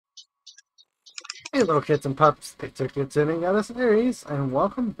Hey little kids and pups, it's a good sitting at a series, and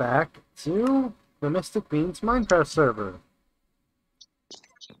welcome back to the Mystic Beans Minecraft server.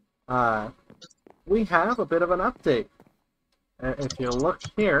 Uh, we have a bit of an update. If you look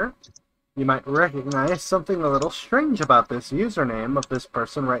here, you might recognize something a little strange about this username of this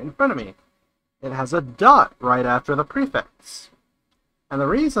person right in front of me. It has a dot right after the prefix. And the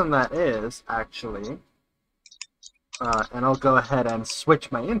reason that is, actually, and I'll go ahead and switch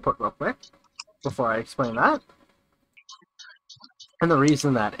my input real quick before I explain that. And the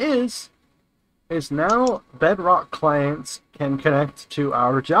reason that is now Bedrock clients can connect to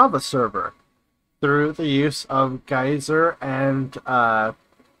our Java server through the use of Geyser and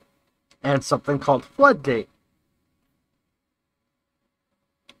something called Floodgate.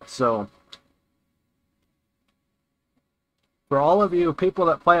 So for all of you people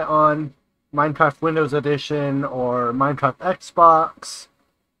that play on Minecraft Windows Edition or Minecraft Xbox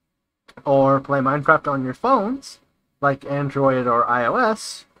or play Minecraft on your phones like Android or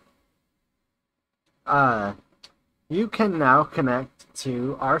iOS, you can now connect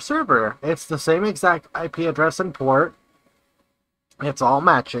to our server. It's the same exact IP address and port. It's all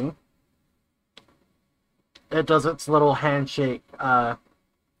matching. It does its little handshake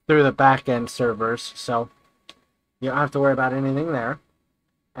through the back-end servers, so you don't have to worry about anything there.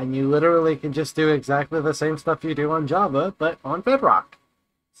 And you literally can just do exactly the same stuff you do on Java, but on Bedrock.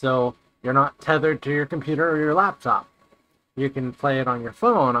 So you're not tethered to your computer or your laptop. You can play it on your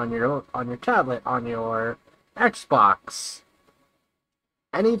phone, on your tablet, on your Xbox.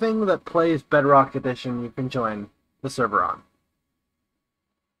 Anything that plays Bedrock Edition, you can join the server on.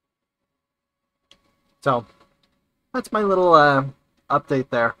 So that's my little update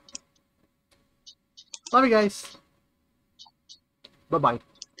there. Love you guys. Bye-bye.